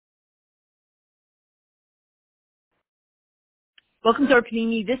Welcome to our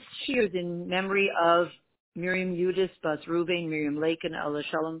Panini. This year is in memory of Miriam Yudis, Bas Ruvain, Miriam Lakin, Allah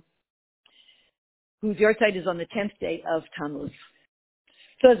Shalom, whose yahrzeit is on the 10th day of Tammuz.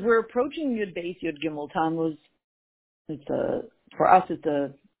 So as we're approaching Yud Beis, Yud Gimel Tammuz, for us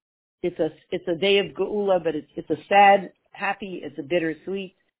it's a day of Geula, but it's a sad, happy, it's a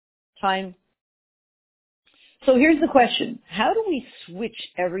bittersweet time. So here's the question. How do we switch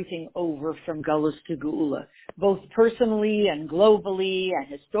everything over from Galus to Geula, both personally and globally and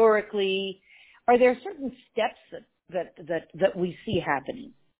historically? Are there certain steps that we see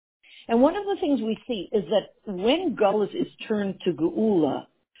happening? And one of the things we see is that when Galus is turned to Geula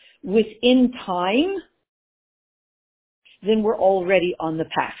within time, then we're already on the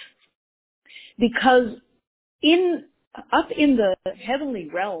path. Because up in the heavenly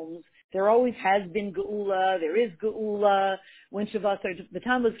realms, there always has been Geula, there is Geula. When Shabbat the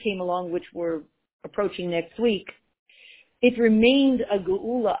Tammuz came along, which we're approaching next week, it remained a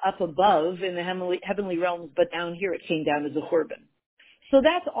Geula up above in the heavenly realms, but down here it came down as a Churban. So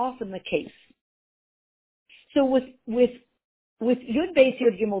that's often the case. So with Yud Beis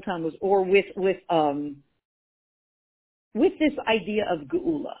Yud Gimel Tammuz, or with this idea of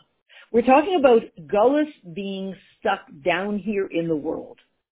Geula, we're talking about Galus being stuck down here in the world.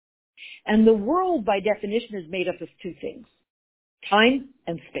 And the world, by definition, is made up of two things, time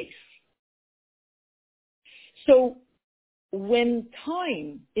and space. So when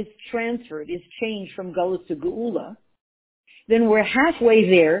time is changed from Galus to Geula, then we're halfway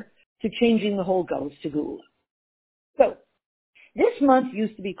there to changing the whole Galus to Geula. So this month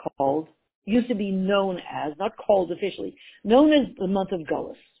used to be known as, not called officially, known as the month of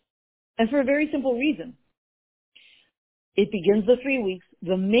Galus. And for a very simple reason. It begins the 3 weeks.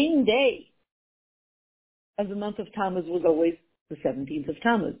 The main day of the month of Tammuz was always the 17th of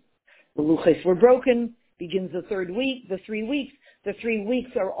Tammuz. The luchos were broken, begins the 3rd week, the 3 weeks. The 3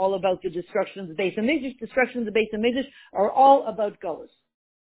 weeks are all about the destruction of the Beis HaMikdash. Destruction of the Beis HaMikdash are all about Galus.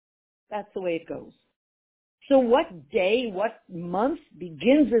 That's the way it goes. So what day, what month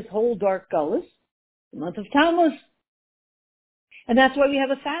begins this whole dark Galus? The month of Tammuz. And that's why we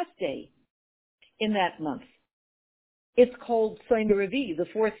have a fast day in that month. It's called Tzom Revi, the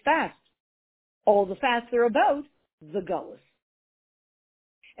 4th fast. All the fasts are about the Galus.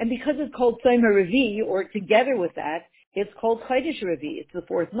 And because it's called Tzom Revi, or together with that, it's called Chodesh Revi. It's the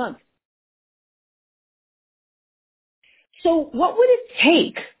 4th month. So what would it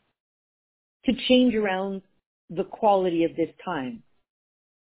take to change around the quality of this time?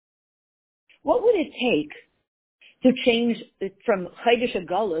 What would it take to change it from Chodesh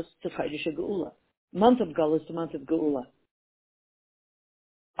Galus to Chodesh Geula? Month of Galus to month of Geula.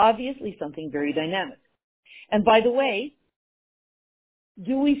 Obviously something very dynamic. And by the way,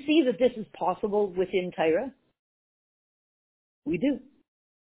 do we see that this is possible within Torah? We do.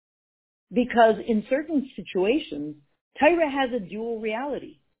 Because in certain situations, Torah has a dual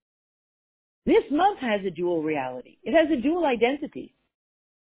reality. This month has a dual reality. It has a dual identity.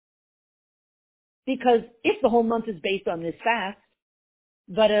 Because if the whole month is based on this fast,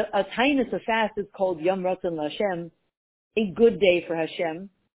 but a tainus of fast is called Yom Ratzon LaHashem, a good day for Hashem,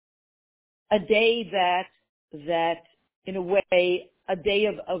 a day that in a way, a day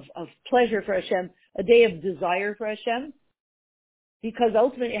of pleasure for Hashem, a day of desire for Hashem, because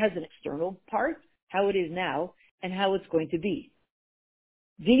ultimately it has an external part, how it is now, and how it's going to be.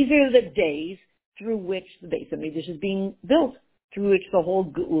 These are the days through which the Beis HaMikdash is being built, through which the whole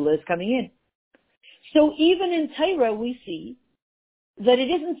Geula is coming in. So even in Torah we see that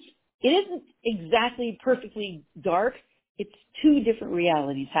it isn't exactly perfectly dark. It's two different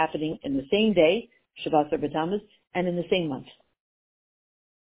realities happening in the same day, Shabbat Tammuz, and in the same month.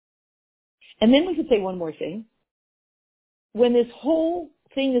 And then we could say one more thing. When this whole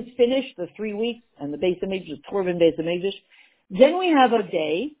thing is finished, the 3 weeks, and the Beis HaMikdash, the Torban Beis HaMikdash, then we have a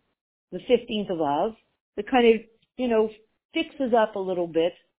day, the 15th of Av, that kind of, fixes up a little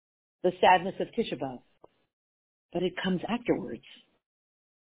bit the sadness of Tisha B'Av. But it comes afterwards.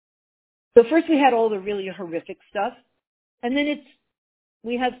 So first we had all the really horrific stuff, and then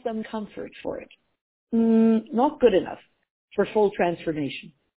we have some comfort for it. Not good enough for full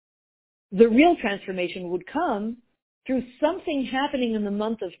transformation. The real transformation would come through something happening in the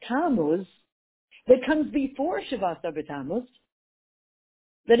month of Tammuz that comes before Shabbat Tammuz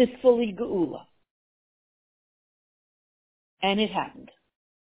that is fully Geula. And it happened.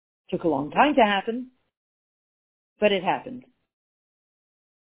 Took a long time to happen, but it happened.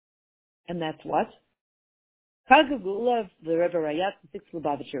 And that's what? Chag Geula of the Rebbe Rayat, the 6th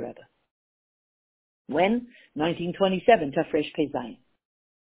Lubavitcher Rebbe. When? 1927, Tafresh Pei Zayin.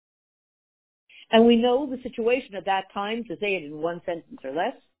 And we know the situation at that time, to say it in one sentence or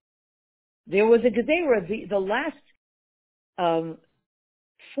less. There was a gezerah, the last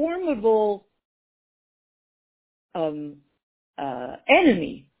formidable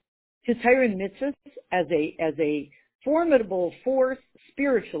enemy to Torah and mitzvahs as a formidable force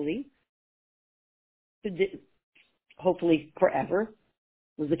spiritually, hopefully forever,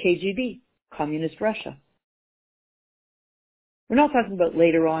 was the KGB, Communist Russia. We're not talking about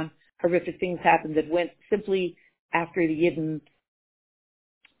later on horrific things happened that went simply after the Yidden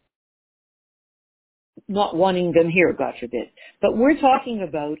not wanting them here, God forbid. But we're talking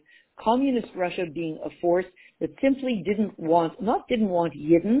about Communist Russia being a force that simply didn't want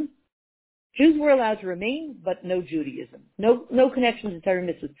Yidden. Jews were allowed to remain, but no Judaism. No connection to Torah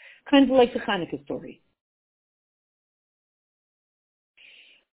mitzvahs. Kind of like the Hanukkah story.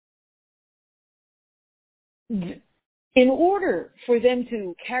 In order for them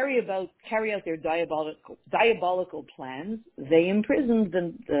to carry out their diabolical plans, they imprisoned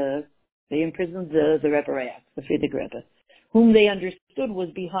the Rebbe Rayach, the Frierdiker Rebbe, whom they understood was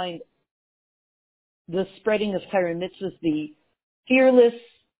behind the spreading of Torah mitzvahs, the fearless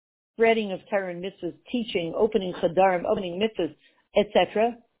spreading of Torah mitzvahs, teaching, opening chadarim, opening mitzvahs,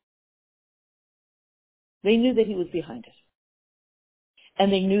 etc. They knew that he was behind it. And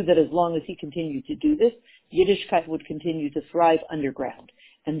they knew that as long as he continued to do this, Yiddishkeit would continue to thrive underground.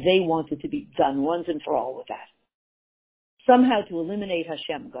 And they wanted to be done once and for all with that. Somehow to eliminate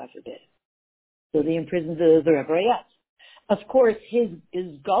Hashem, God forbid. So they imprisoned the Rebbe Rayach. Of course, his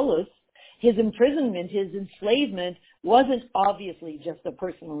galus, his imprisonment, his enslavement wasn't obviously just a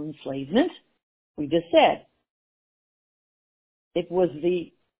personal enslavement. We just said. It was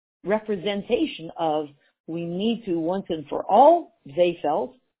the representation of we need to once and for all, they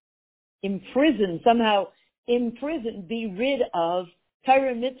felt, somehow imprison, be rid of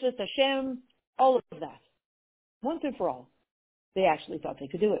Torah, mitzvahs, Hashem, all of that. Once and for all. They actually thought they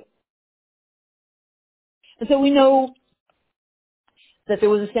could do it. And so we know that there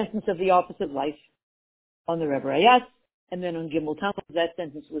was a sentence of the opposite life on the Rebbe Rayach, and then on Gimel Tammuz, that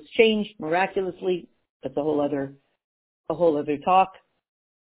sentence was changed miraculously. That's a whole other talk.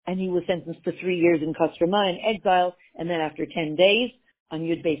 And he was sentenced to 3 years in Kostroma in exile, and then after 10 days on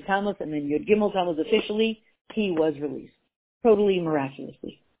Yud Beis Tammuz and then Yud Gimel Tammuz officially, he was released. Totally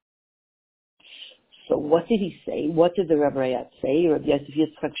miraculously. So what did he say? What did the Rebbe Rayach say? Rabbi Yosef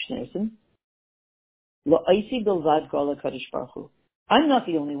Yitzchak Schneerson? Lo oisi bilvad kol HaKadosh Baruch Hu. I'm not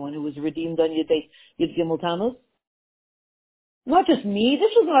the only one who was redeemed on Yud Gimel Tammuz. Not just me.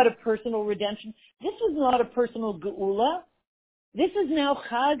 This was not a personal redemption. This was not a personal geula. This is now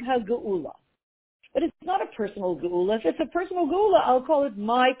Chag HaGeula. But it's not a personal geula. If it's a personal geula, I'll call it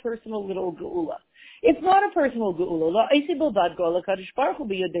my personal little geula. It's not a personal geula. Lo oisi bilvad kol HaKadosh Baruch Hu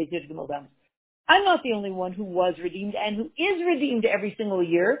b'Yud Beis Gimel Tammuz. I'm not the only one who was redeemed and who is redeemed every single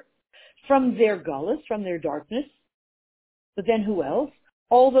year from their galus, from their darkness. But then who else?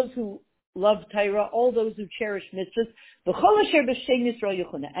 All those who love Torah, all those who cherish mitzvahs, v'chol asher b'shem Yisrael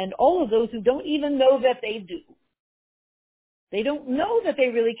yuchuna, and all of those who don't even know that they do. They don't know that they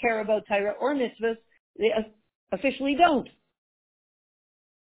really care about Torah or mitzvahs. They officially don't.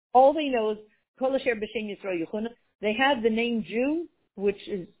 All they know is kol asher b'shem Yisrael yuchuna. They have the name Jew, which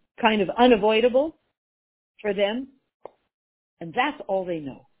is kind of unavoidable for them, and that's all they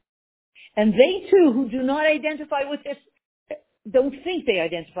know. And they too, who do not identify with this, don't think they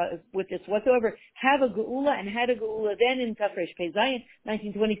identify with this whatsoever, have a geula and had a geula then in Tafresh Pei Zayin,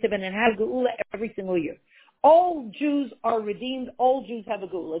 1927, and have geula every single year. All Jews are redeemed. All Jews have a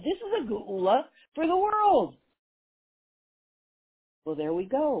geula. This is a geula for the world. Well, there we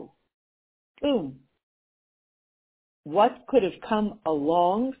go. Boom. What could have come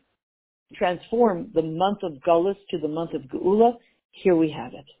along to transform the month of Gullus to the month of Geula? Here we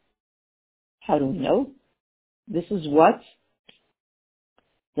have it. How do we know? This is what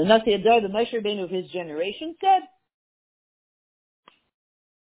the Nasi Adar, the Moshe Rabbeinu of his generation, said.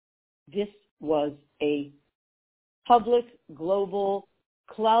 This was a public, global,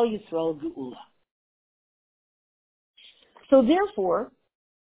 Klal Yisrael Geula. So therefore,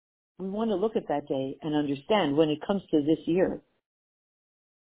 we want to look at that day and understand when it comes to this year.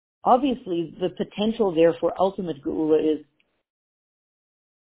 Obviously, the potential there for ultimate Geula is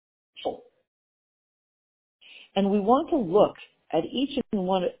full. And we want to look at each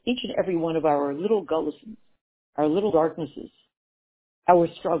and every one of our little gullises, our little darknesses, our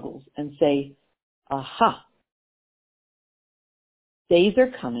struggles, and say, aha, days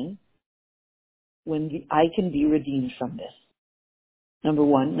are coming when I can be redeemed from this. Number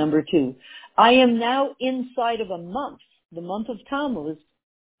one. Number two, I am now inside of a month, the month of Tammuz,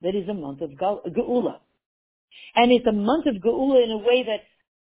 that is a month of Geula. And it's a month of Geula in a way that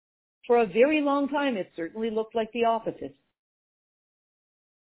for a very long time it certainly looked like the opposite.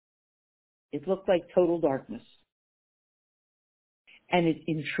 It looked like total darkness. And it,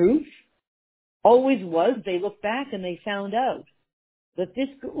 in truth, always was. They looked back and they found out that this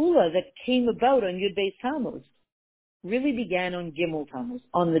Geula that came about on Yud Beis Tammuz really began on Gimel Tammuz,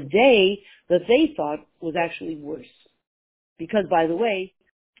 on the day that they thought was actually worse. Because, by the way,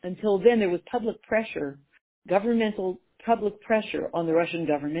 until then there was public pressure, governmental public pressure on the Russian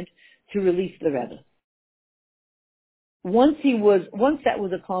government to release the Rebbe. Once that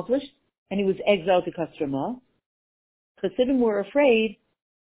was accomplished and he was exiled to Kostroma, Hasidim were afraid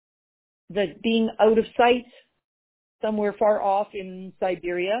that being out of sight somewhere far off in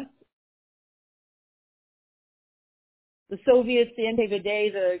Siberia, the Soviets, the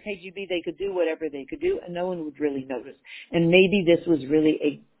NKVD, the KGB, they could do whatever they could do and no one would really notice. And maybe this was really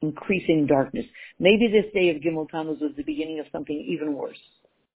an increasing darkness. Maybe this day of Gimel Tammuz was the beginning of something even worse.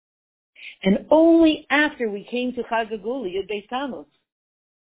 And only after we came to Chag HaGeula, Yud Beis Tammuz,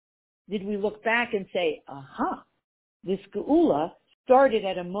 did we look back and say, aha, this Geula started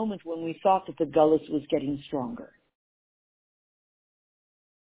at a moment when we thought that the Gullus was getting stronger.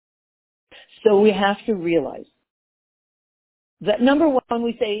 So we have to realize that number one,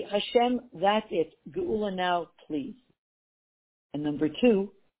 we say, Hashem, that's it. Geula now, please. And number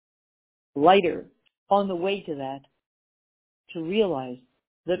two, lighter, on the way to that, to realize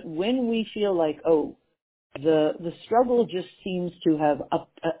that when we feel like, oh, the struggle just seems to have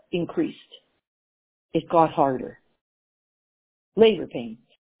increased, it got harder. Labor pain,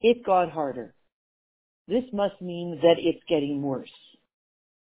 it got harder. This must mean that it's getting worse.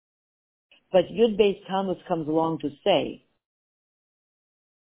 But Yud Beis Tammuz comes along to say,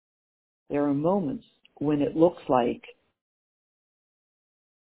 there are moments when it looks like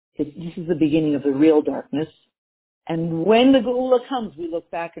this is the beginning of the real darkness. And when the Geula comes, we look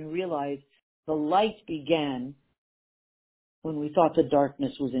back and realize the light began when we thought the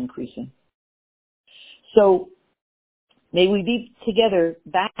darkness was increasing. So may we be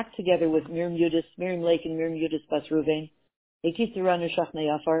back together with Miriam Lake and Miriam Yudis Bas Ruvain.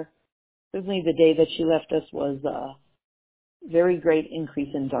 Certainly the day that she left us was a very great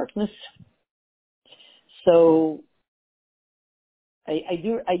increase in darkness. So I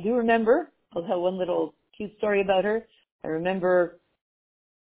do remember, I'll tell one little cute story about her. I remember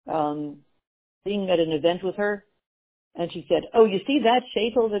being at an event with her, and she said, oh, you see that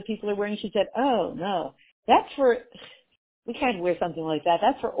sheitel that people are wearing? She said, oh, no, we can't wear something like that.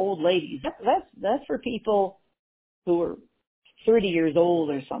 That's for old ladies. That's for people who are 30 years old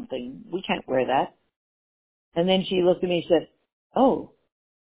or something. We can't wear that. And then she looked at me and said, oh,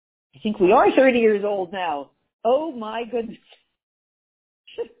 I think we are 30 years old now. Oh, my goodness.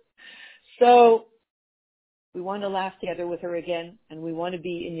 So we want to laugh together with her again, and we want to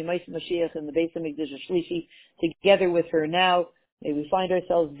be in Yemais Mashiach in the Beis HaMikdash Shlishi together with her now. May we find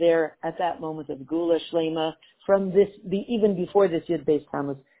ourselves there at that moment of Geula Shlema from this, even before this Yud Beis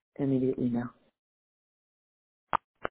Tammuz, immediately now.